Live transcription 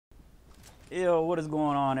Yo, what is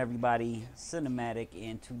going on, everybody? Cinematic,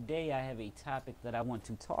 and today I have a topic that I want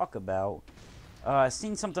to talk about. I've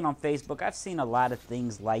seen something on Facebook. I've seen a lot of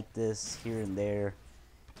things like this here and there,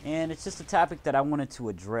 and it's just a topic that I wanted to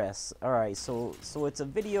address. All right, so it's a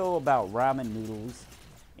video about ramen noodles,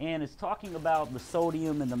 and it's talking about the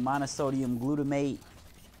sodium and the monosodium glutamate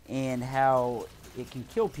and how it can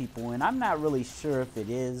kill people. And I'm not really sure if it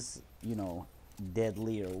is,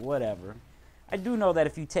 deadly or whatever. I do know that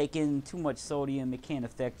if you take in too much sodium, it can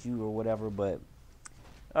affect you or whatever, but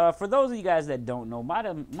for those of you guys that don't know,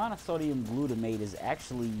 monosodium glutamate is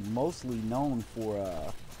actually mostly known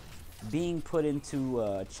for being put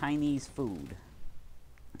into Chinese food.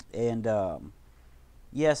 And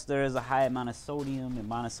yes, there is a high amount of sodium and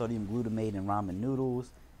monosodium glutamate in ramen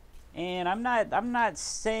noodles. And I'm not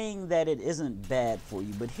saying that it isn't bad for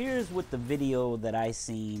you, but here's what the video that I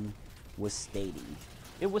seen was stating.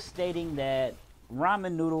 It was stating that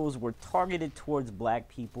ramen noodles were targeted towards black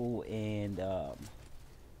people, and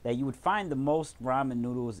that you would find the most ramen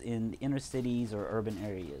noodles in inner cities or urban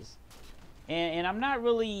areas. And I'm not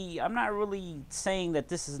really saying that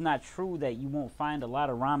this is not true, that you won't find a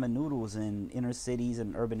lot of ramen noodles in inner cities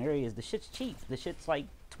and urban areas. The shit's cheap. The shit's like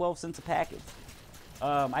 12 cents a package.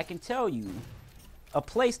 I can tell you, a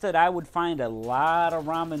place that I would find a lot of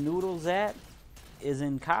ramen noodles at is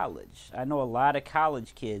in college. I know a lot of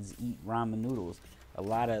college kids eat ramen noodles. A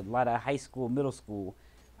lot of high school, middle school.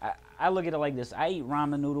 I look at it like this. I eat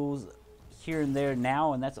ramen noodles here and there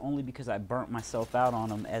now, and that's only because I burnt myself out on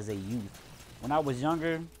them as a youth. When I was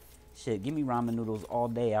younger, shit, give me ramen noodles all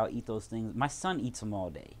day. I'll eat those things. My son eats them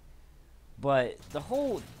all day. But the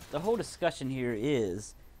whole discussion here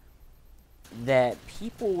is that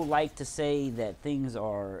people like to say that things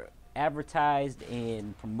are advertised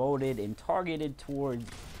and promoted and targeted towards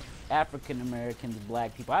African Americans,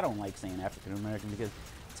 black people. I don't like saying African American because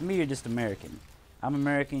to me you're just American. I'm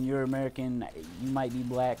American, you're American, you might be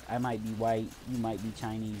black, I might be white, you might be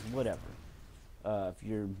Chinese, whatever. If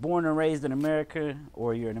you're born and raised in America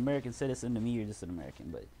or you're an American citizen, to me you're just an American.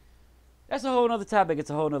 But that's a whole nother topic.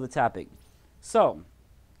 It's a whole nother topic. So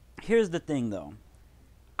here's the thing though.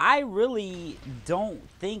 I really don't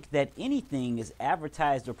think that anything is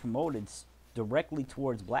advertised or promoted directly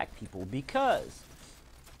towards black people, because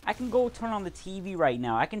I can go turn on the TV right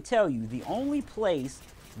now. I can tell you the only place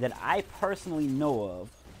that I personally know of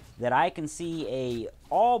that I can see a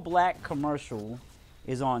all black commercial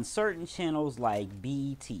is on certain channels like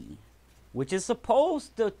BET, which is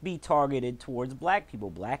supposed to be targeted towards black people,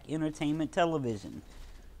 black entertainment television.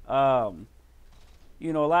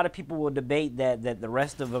 A lot of people will debate that the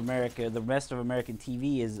rest of America, the rest of American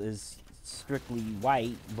TV is strictly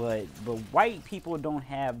white, but white people don't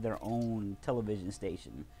have their own television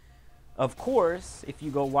station. Of course, if you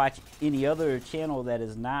go watch any other channel that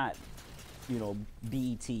is not,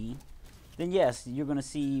 BET, then yes, you're going to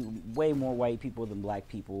see way more white people than black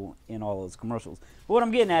people in all those commercials. But what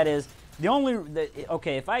I'm getting at is,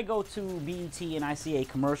 if I go to BET and I see a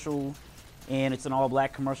commercial and it's an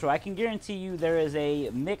all-black commercial, I can guarantee you there is a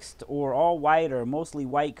mixed or all-white or mostly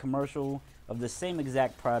white commercial of the same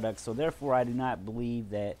exact product. So therefore, I do not believe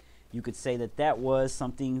that you could say that that was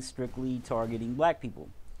something strictly targeting black people,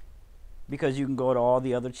 because you can go to all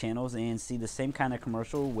the other channels and see the same kind of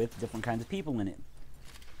commercial with different kinds of people in it.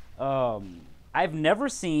 I've never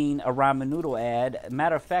seen a ramen noodle ad.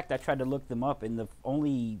 Matter of fact, I tried to look them up, and the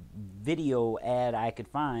only video ad I could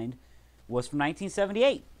find was from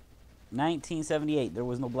 1978. 1978. There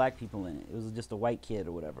was no black people in it. It was just a white kid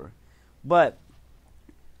or whatever. But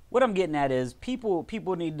what I'm getting at is people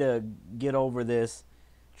need to get over this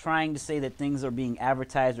trying to say that things are being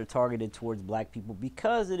advertised or targeted towards black people,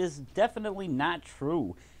 because it is definitely not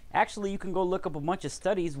true. Actually, you can go look up a bunch of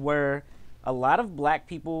studies where a lot of black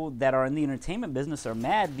people that are in the entertainment business are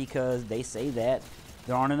mad because they say that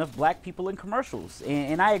there aren't enough black people in commercials.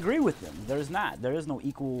 And I agree with them. There's not. There is no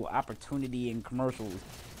equal opportunity in commercials.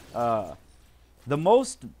 The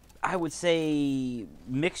most, I would say,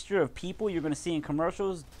 mixture of people you're going to see in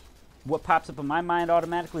commercials, what pops up in my mind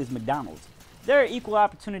automatically is McDonald's. They're an equal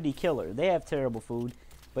opportunity killer. They have terrible food.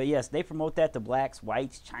 But yes, they promote that to blacks,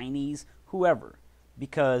 whites, Chinese, whoever,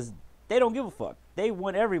 because they don't give a fuck. They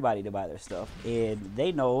want everybody to buy their stuff, and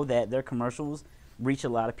they know that their commercials reach a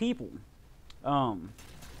lot of people.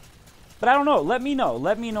 But I don't know. Let me know.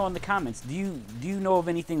 Let me know in the comments. Do you know of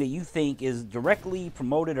anything that you think is directly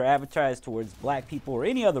promoted or advertised towards black people or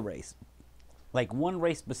any other race? Like one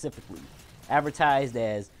race specifically, advertised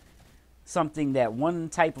as something that one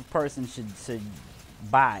type of person should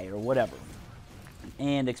buy or whatever.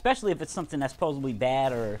 And especially if it's something that's supposedly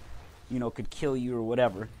bad or, could kill you or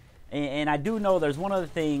whatever. And I do know there's one other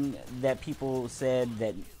thing that people said,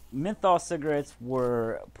 that menthol cigarettes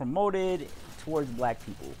were promoted towards black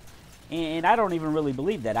people. And I don't even really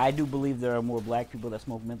believe that. I do believe there are more black people that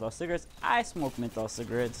smoke menthol cigarettes. I smoke menthol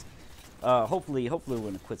cigarettes. Hopefully we're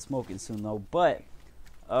going to quit smoking soon, though. But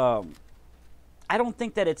I don't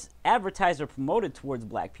think that it's advertised or promoted towards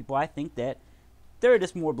black people. I think that there are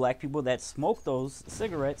just more black people that smoke those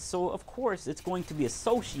cigarettes. So, of course, it's going to be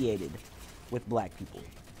associated with black people.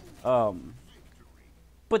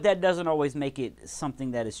 But that doesn't always make it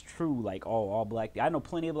something that is true, like all black people. I know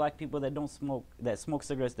plenty of black people that don't smoke, that smoke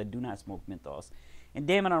cigarettes, that do not smoke menthols. And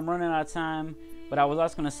damn it, I'm running out of time. But I was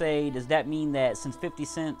also going to say, does that mean that since 50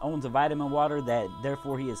 Cent owns a vitamin water, that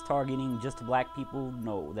therefore he is targeting just black people?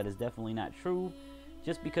 No, that is definitely not true.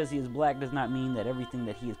 Just because he is black does not mean that everything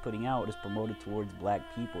that he is putting out is promoted towards black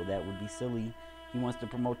people. That would be silly. He wants to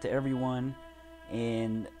promote to everyone.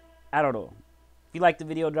 And I don't know. If you liked the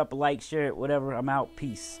video, drop a like, share it, whatever. I'm out.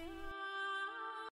 Peace.